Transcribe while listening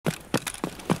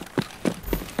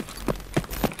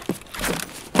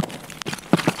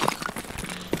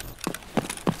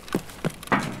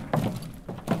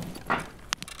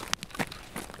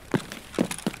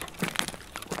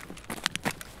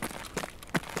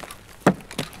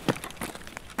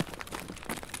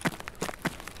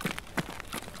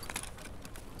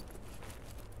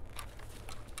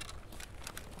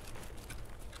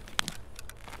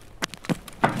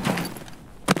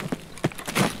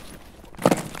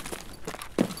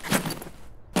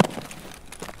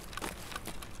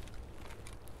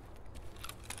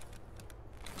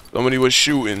Somebody was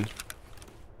shooting.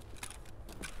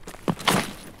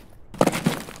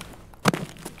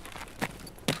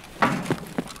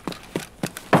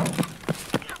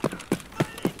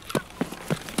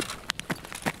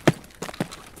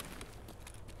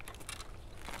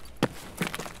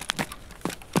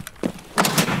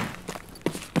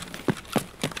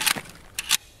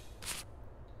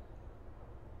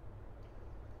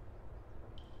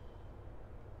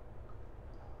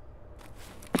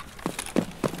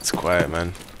 It's quiet,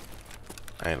 man.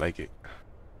 I ain't like it.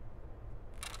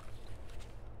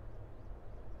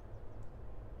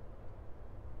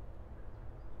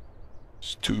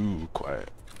 It's too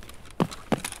quiet.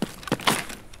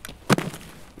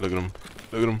 Look at him.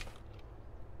 Look at him.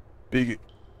 Big.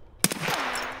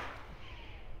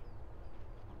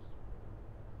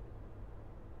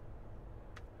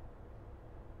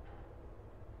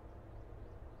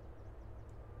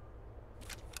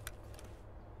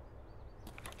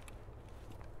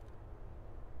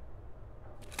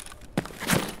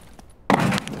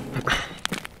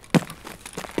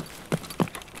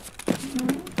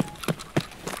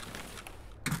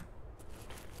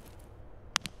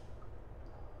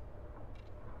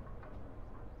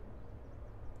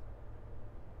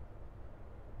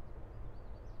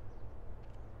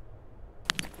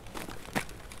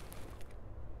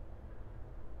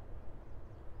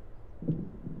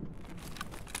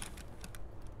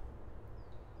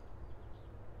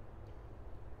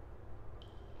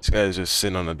 This guy is just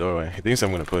sitting on the doorway. He thinks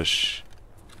I'm gonna push.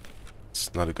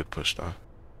 It's not a good push, though.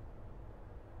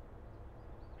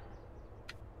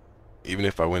 Even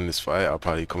if I win this fight, I'll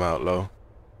probably come out low.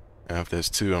 And if there's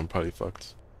two, I'm probably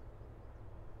fucked.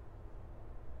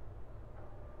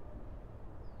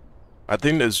 I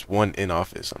think there's one in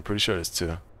office. I'm pretty sure there's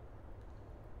two.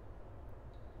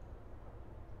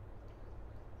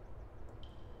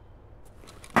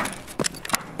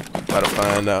 Gotta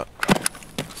find out.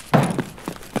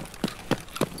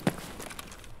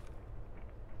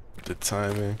 The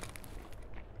timing.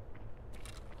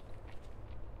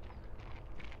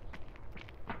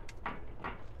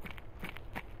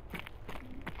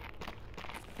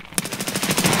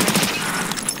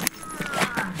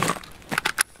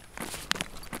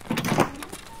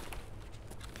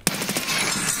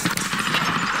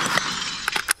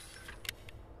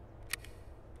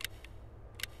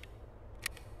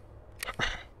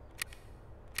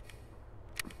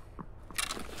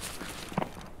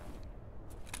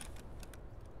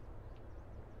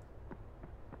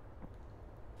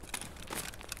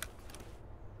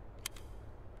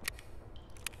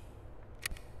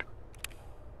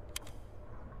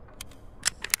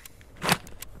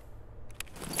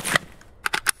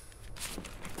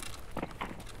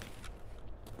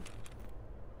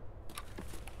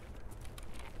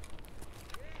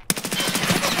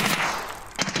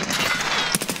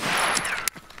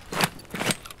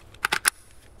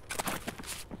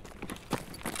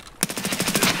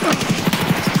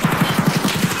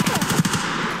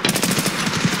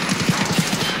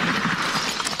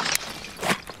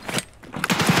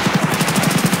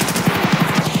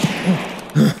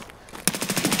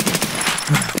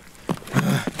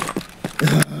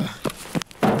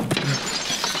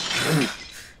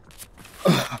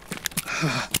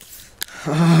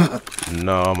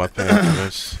 No, my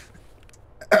pants.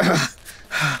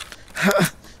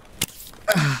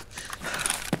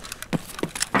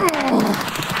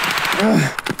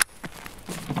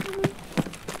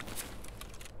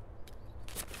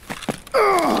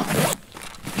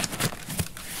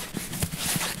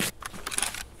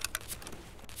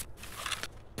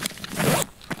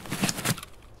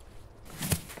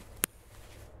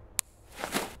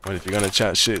 But if you're gonna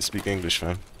chat shit, speak English,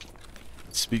 fam.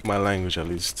 Speak my language at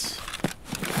least.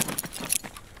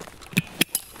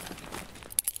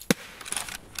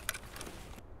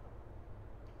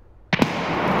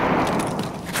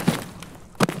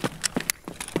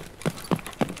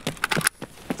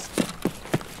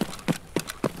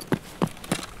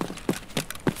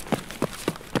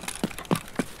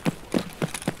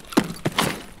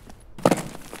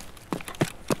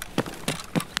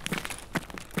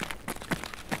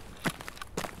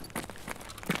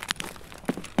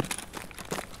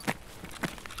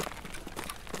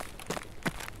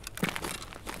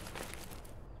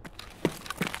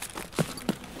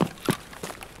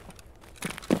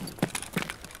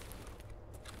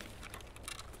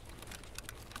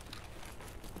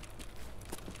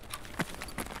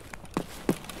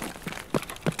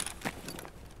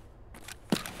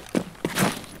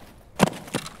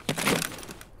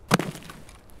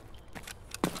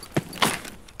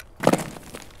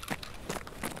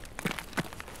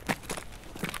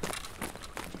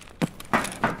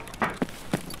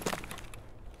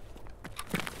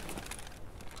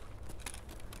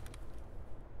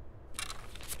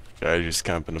 guys just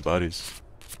camping the bodies.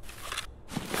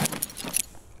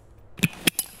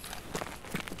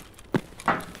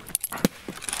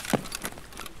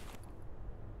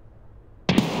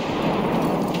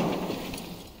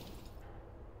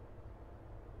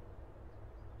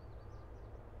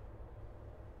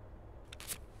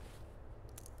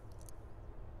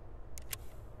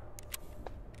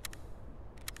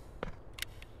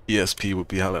 ESP would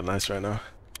be hella nice right now.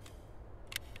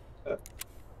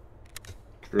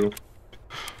 True.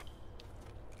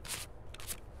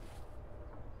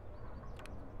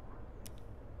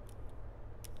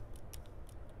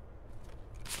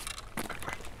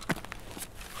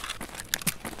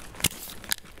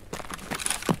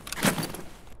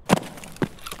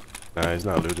 Nah, he's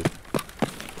not looted.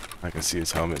 I can see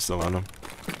his helmet still on him.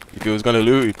 If he was gonna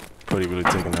loot, he probably would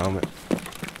have taken the helmet.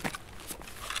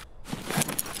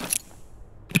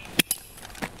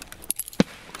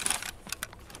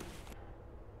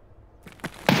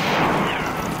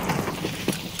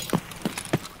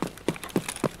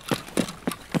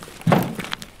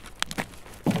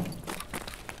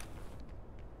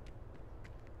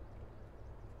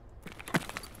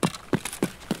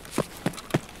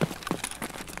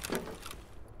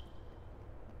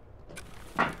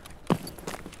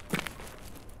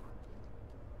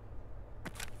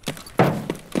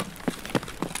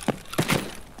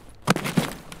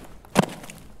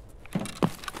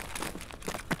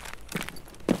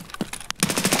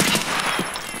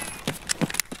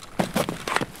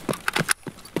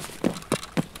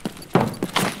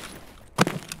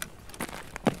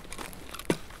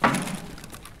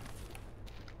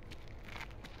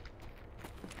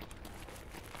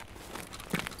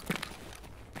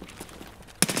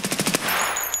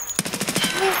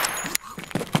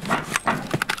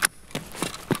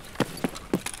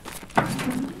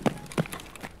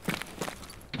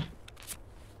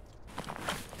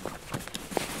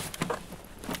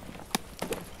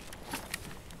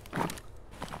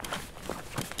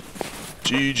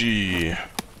 GG.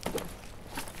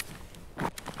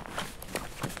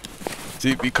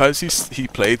 See, because he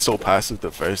played so passive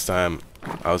the first time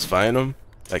I was fighting him,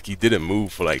 like he didn't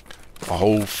move for like a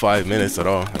whole 5 minutes at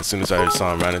all. As soon as I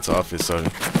saw him run into office, so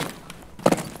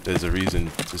there's a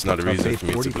reason. There's not a reason for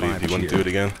me to believe he wouldn't do it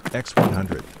again.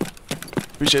 X100.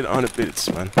 Appreciate the 100 bits,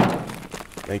 man.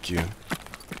 Thank you.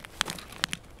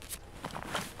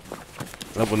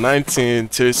 Level 19,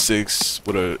 tier 6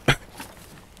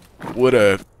 with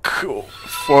a cool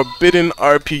forbidden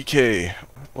RPK.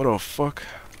 What the fuck?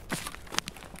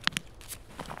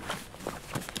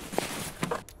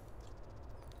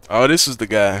 Oh, this is the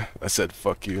guy that said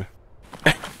fuck you.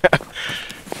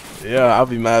 Yeah, I'll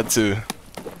be mad too.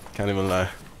 Can't even lie.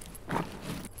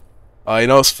 Oh, you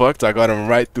know what's fucked? I got him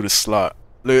right through the slot.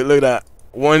 Look at that.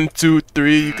 1, 2,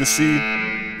 3. You can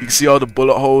see all the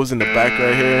bullet holes in the back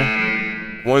right here.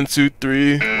 1, 2,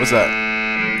 3. What's that?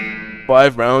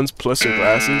 5 rounds plus your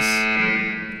glasses.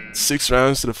 6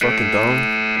 rounds to the fucking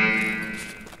dome.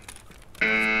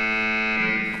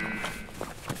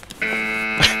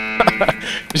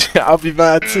 Yeah, I'll be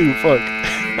mad too, fuck.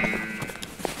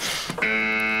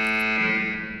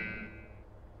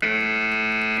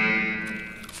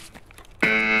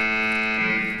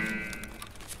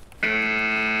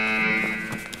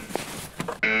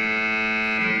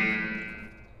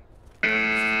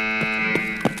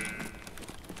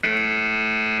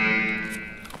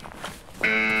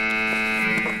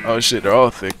 Oh shit, they're all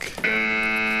thick.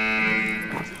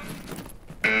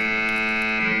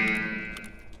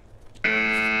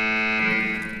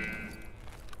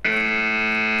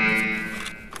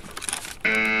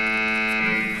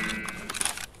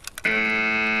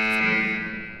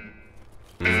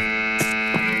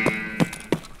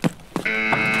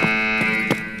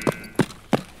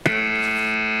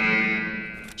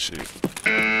 Shit.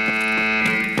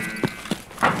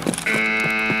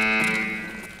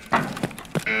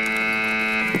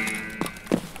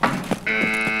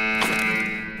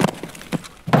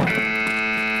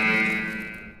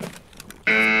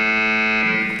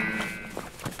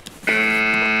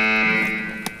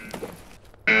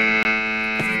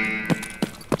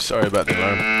 Sorry about the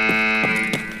alarm.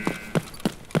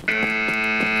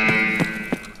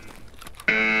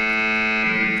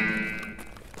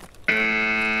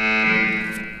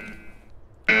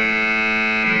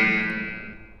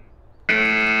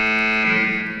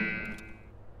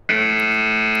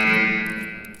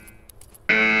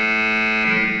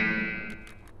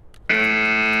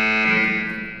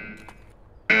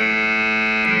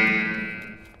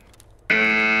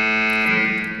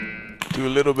 Do a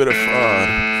little bit of fraud.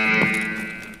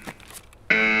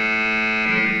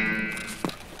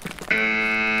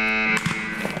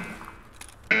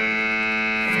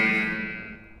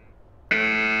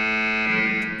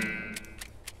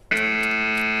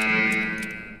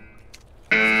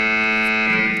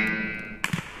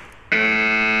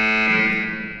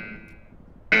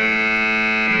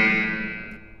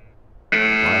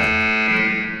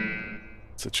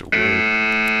 Such a weird.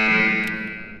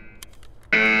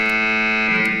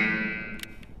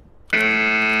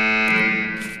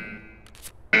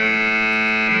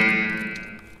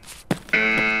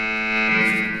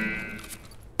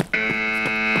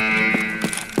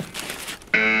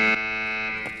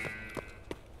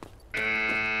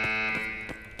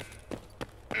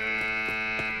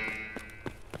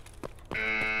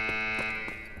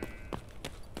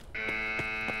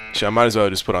 Shit, I might as well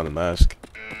just put on the mask.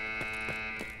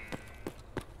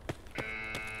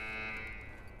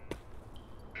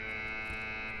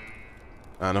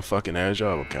 On a fucking air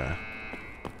job, okay.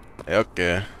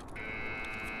 Okay.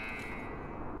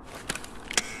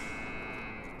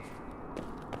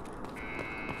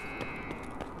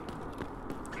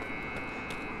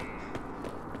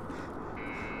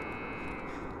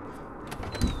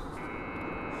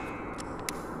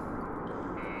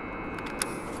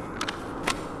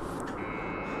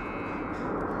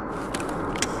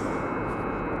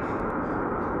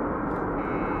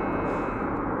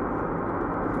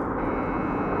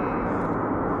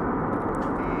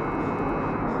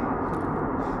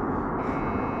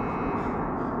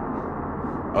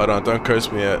 Hold on, don't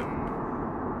curse me yet.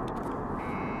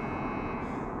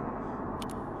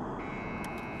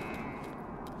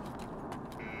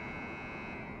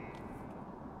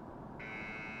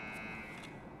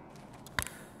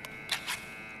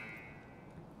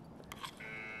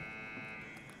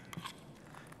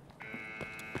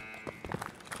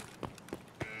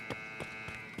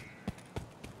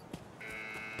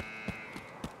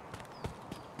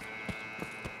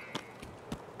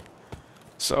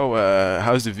 So,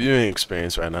 how's the viewing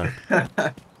experience right now?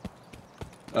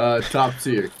 Top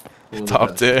tier.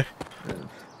 Top tier? Yeah.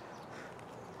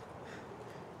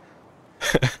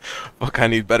 Fuck, I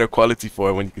need better quality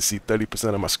for it when you can see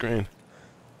 30% of my screen.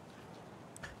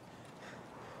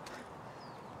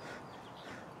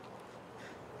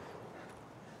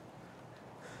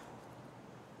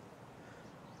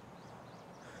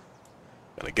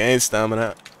 Gonna gain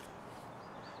stamina.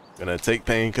 Gonna take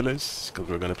painkillers, because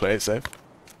we're gonna play it safe.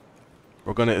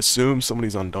 We're gonna assume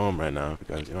somebody's on dome right now,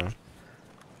 because, you know.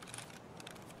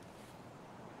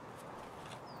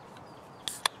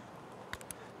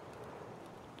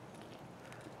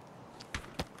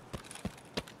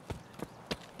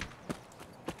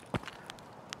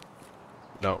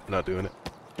 No, not doing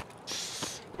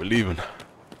it. We're leaving.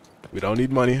 We don't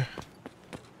need money.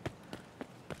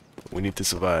 We need to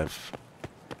survive.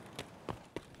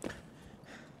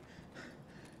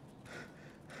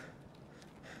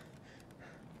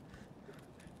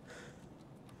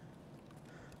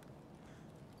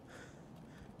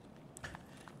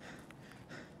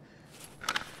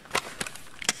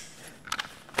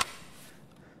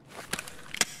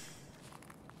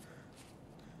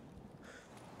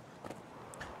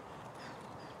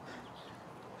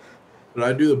 Did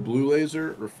I do the blue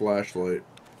laser or flashlight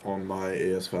on my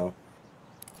AS file?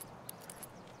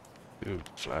 Dude,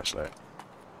 flashlight.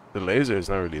 The laser is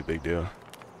not really a big deal.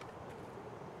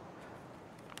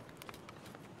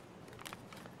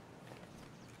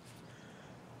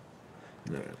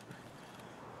 Alright.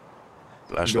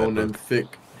 Flashlight. Going in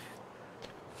thick.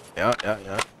 Yeah.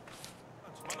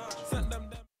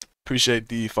 Appreciate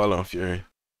the follow, Fury.